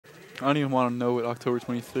I don't even want to know what October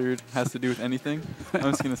 23rd has to do with anything. I'm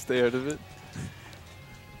just going to stay out of it.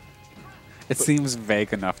 It seems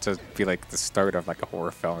vague enough to be like the start of like a horror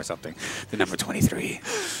film or something. The number 23.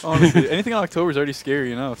 Honestly, anything in October is already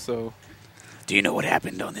scary enough, so. Do you know what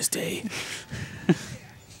happened on this day?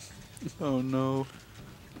 Oh, no.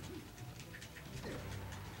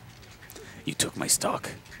 You took my stock,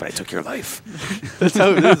 but I took your life. That's how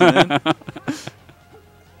it is, man.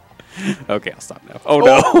 Okay, I'll stop now. Oh,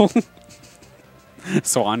 no.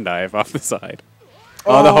 Swan dive off the side.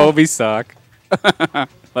 Oh, the Hobie suck.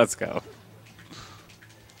 Let's go.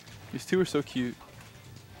 These two are so cute.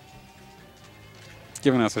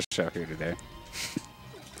 Giving us a show here today.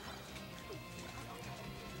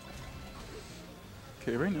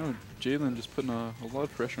 Okay, right now, Jalen just putting a lot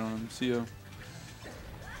of pressure on him. See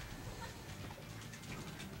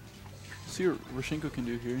what Rushinko can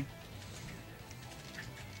do here.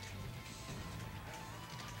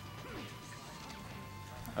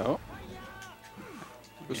 Oh.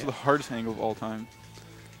 This is the hardest angle of all time.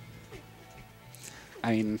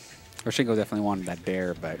 I mean, Rushinko definitely wanted that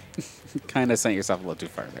dare, but kind of sent yourself a little too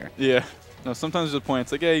far there. Yeah. No, sometimes there's a point.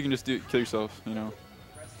 It's like, yeah, you can just kill yourself, you know.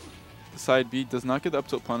 The side B does not get the up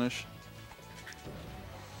tilt punish.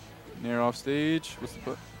 Nair off stage. What's the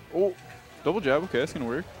put? Oh, double jab. Okay, that's going to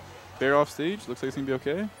work. Bear off stage. Looks like it's going to be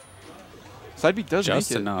okay. Side B does just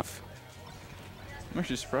make it. enough. I'm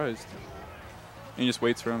actually surprised. And he just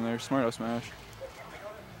waits for him there. Smart out smash.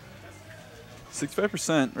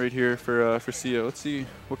 65% right here for CO. Let's see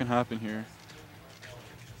what can happen here.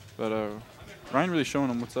 But Ryan really showing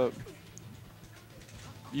him what's up.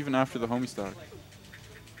 Even after the homie stock.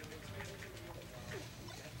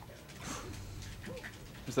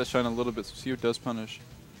 Just that shine a little bit, so CO does punish.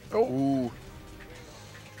 Oh. Ooh.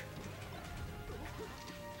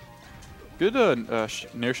 Good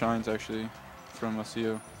nair shines, actually, from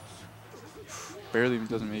CO. Barely even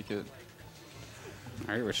doesn't make it.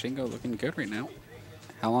 All right, Rushinko looking good right now.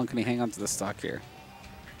 How long can he hang on to the stock here?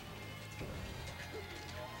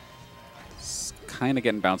 It's kind of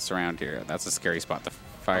getting bounced around here. That's a scary spot to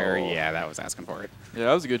fire. Oh. Yeah, that was asking for it. Yeah,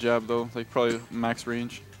 that was a good jab, though. Like, probably max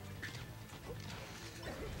range.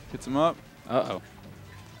 Hits him up. Uh-oh.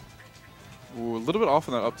 Ooh, a little bit off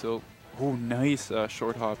on that up tilt. Ooh, nice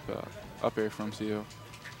short hop up air from CO.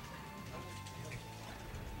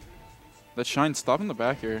 That shine stopping the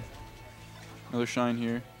back air. Another shine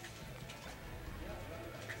here.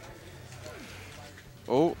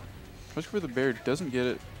 Oh, push for the bear, doesn't get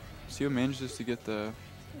it. CO manages to get the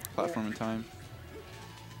platform in time.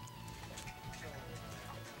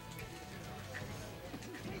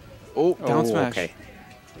 Oh, down smash. Okay.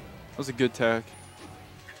 That was a good tack.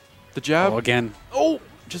 The jab. Oh, again. Oh,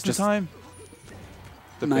 just in time.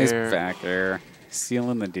 The nice bear. back air.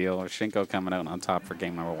 Sealing the deal. Rushinko coming out on top for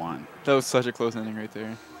game number 1. That was such a close ending right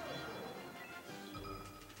there.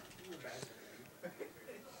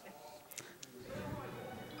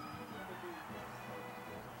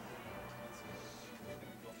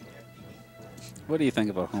 What do you think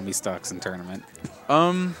about homie stocks in tournament?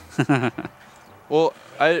 Well,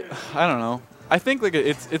 I don't know. I think like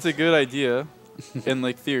it's a good idea in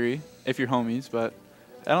like theory if you're homies, but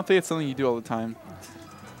I don't think it's something you do all the time.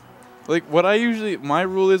 Like what my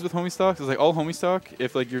rule is with homie stocks is like all homie stock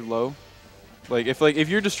if like you're low, like if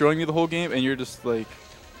you're destroying me the whole game and you're just like,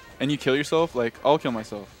 and you kill yourself, like I'll kill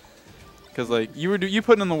myself, because like you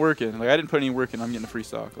putting in the work in, like I didn't put any work in, I'm getting a free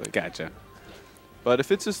stock. Like gotcha. But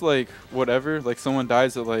if it's just like whatever, like someone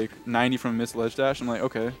dies at like 90 from a missed ledge dash, I'm like,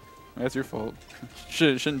 okay, that's your fault.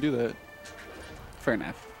 Shouldn't do that. Fair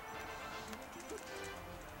enough.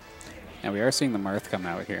 Now we are seeing the Marth come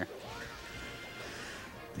out here.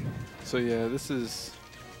 So yeah, this is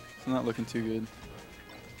not looking too good.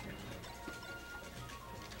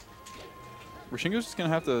 Rushinko's just gonna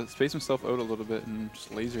have to space himself out a little bit and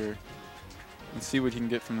just laser and see what he can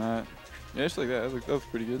get from that. Yeah, just like that. That was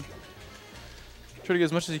pretty good. Try to get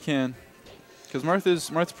as much as he can, because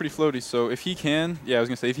Marth's pretty floaty. So if he can, yeah, I was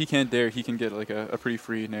gonna say if he can dare, he can get like a pretty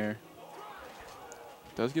free nair.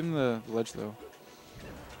 Does give him the ledge though.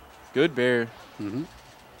 Good bear. Mm-hmm.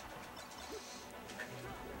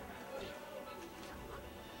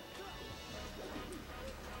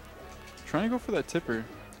 Trying to go for that tipper.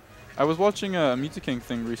 I was watching a Music King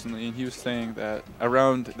thing recently, and he was saying that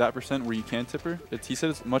around that percent where you can tipper, he said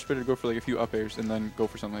it's much better to go for like a few up airs and then go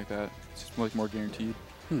for something like that. It's just like more guaranteed.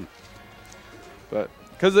 But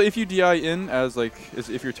because if you DI in as like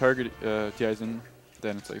if your target DIs in,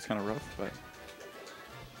 then it's like it's kind of rough. But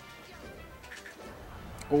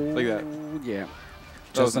like that. Yeah.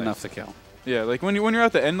 Just enough to kill. Yeah, like when you're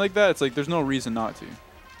at the end like that, it's like there's no reason not to.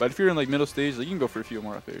 But if you're in like middle stage, like, you can go for a few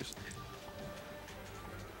more up airs.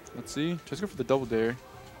 Let's see. Just go for the double dare.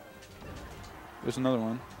 There's another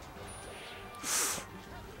one.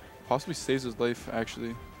 Possibly saves his life,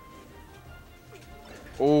 actually.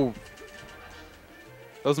 Oh.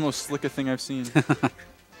 That was the most slickest thing I've seen.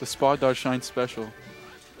 The spot dodge shine special.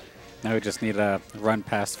 Now we just need a run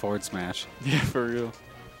past forward smash. Yeah, for real.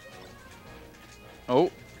 Oh.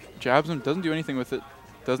 Jabs him. Doesn't do anything with it.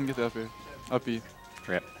 Doesn't get the up air. Uppy.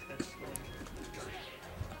 Rip.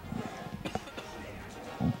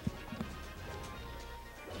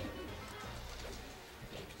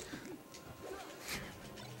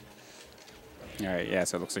 Alright, yeah,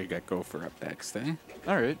 so it looks like you got Gopher up next, eh?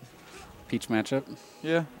 Alright. Peach matchup.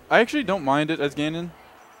 Yeah. I actually don't mind it as Ganon.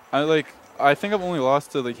 I think I've only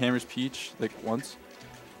lost to like Hammer's Peach like once.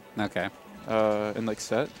 Okay. In like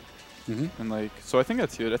set. And like, so I think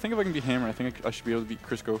that's good. I think if I can beat Hammer, I think I should be able to beat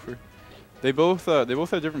Chris Gopher. They both have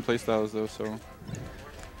different playstyles though, so.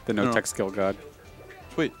 The no tech skill god.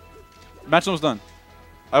 Wait. Match almost done.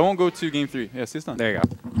 I won't go to game 3. Yeah, see, it's done. There you go.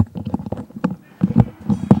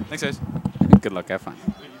 Thanks, guys. Good luck, have fun.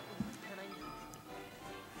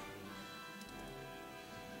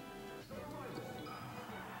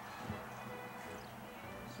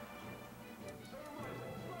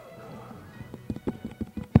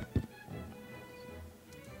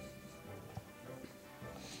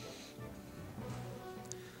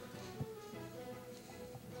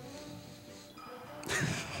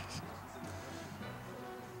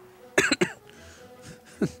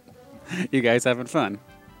 You guys having fun?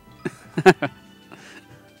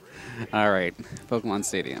 All right, Pokemon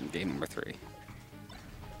Stadium, game number 3.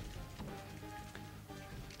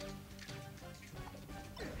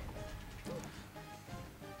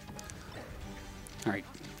 All right,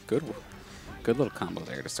 good little combo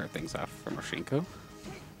there to start things off from Rushinko.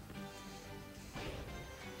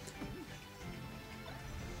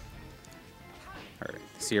 All right,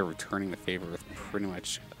 so you're returning the favor with pretty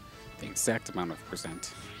much the exact amount of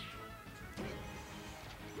percent.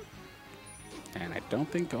 And I don't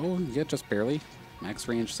think, oh, yeah, just barely. Max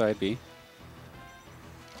range side B.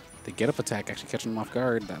 The get up attack actually catching him off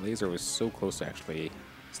guard. That laser was so close to actually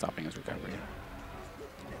stopping his recovery.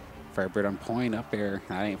 Firebird on point, up air.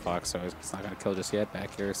 That ain't Fox, so it's not going to kill just yet.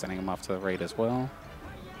 Back here, sending him off to the right as well.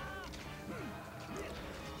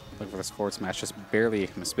 Look for this forward smash, just barely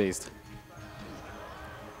misspaced.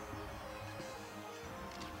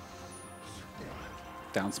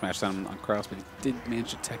 Down smash on cross, but he did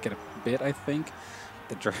manage to tech it a bit, I think.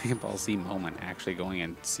 The Dragon Ball Z moment actually going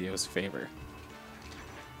in CO's favor.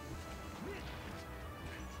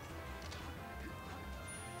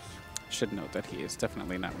 Should note that he is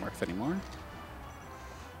definitely not Marth anymore.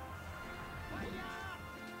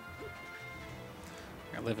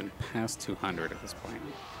 We're living past 200 at this point.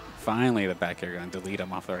 Finally, the back air going to delete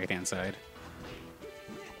him off the right-hand side.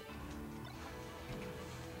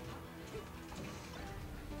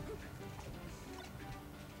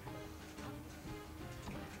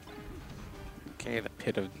 Okay, the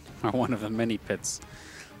pit of, or one of the many pits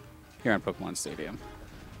here on Pokemon Stadium.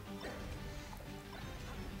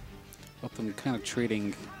 Both of them kind of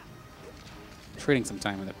trading some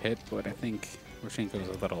time in the pit, but I think Rushinko is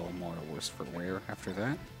a little more worse for wear after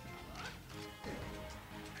that.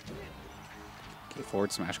 Okay,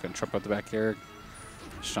 forward smash going to trip out the back air,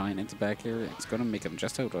 shine into back air. It's going to make him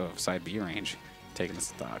just out of side B range, taking the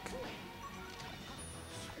stock.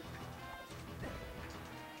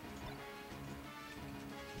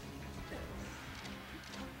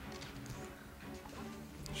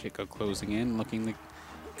 Rushinko closing in, looking like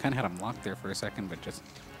kind of had him locked there for a second, but just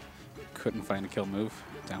couldn't find a kill move.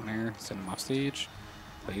 Down air, send him off stage.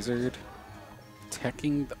 Lasered.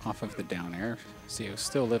 Teching off of the down air. CO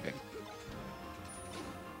still living.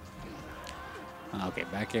 Okay,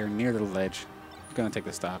 back air near the ledge. Gonna take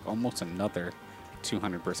the stock. Almost another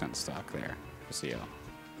 200% stock there for CO.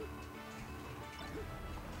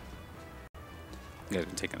 He has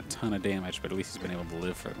been taking a ton of damage, but at least he's been able to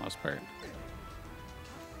live for the most part.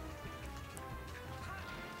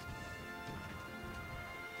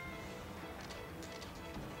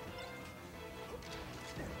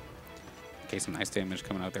 Okay, some nice damage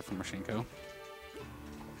coming out there from Rushinko.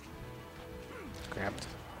 Grabbed.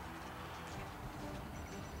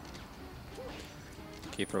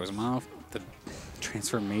 Okay, throws him off. The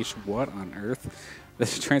transformation, what on earth?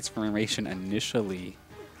 This transformation initially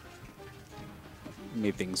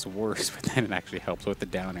made things worse, but then it actually helps with the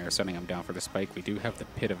down air, sending him down for the spike. We do have the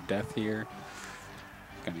Pit of Death here.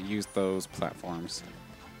 Gonna use those platforms.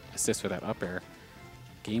 Assist with that up air.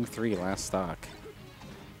 Game 3, last stock.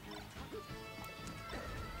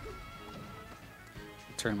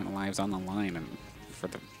 tournament lives on the line, and for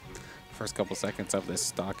the first couple seconds of this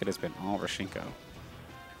stock, it has been all Rushinko.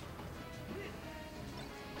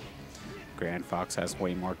 Grand Fox has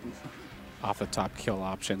way more off-the-top kill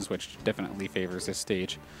options, which definitely favors this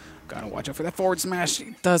stage. Gotta watch out for that forward smash.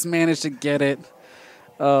 He does manage to get it.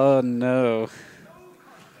 Oh, no.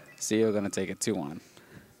 CEO gonna take it 2-1.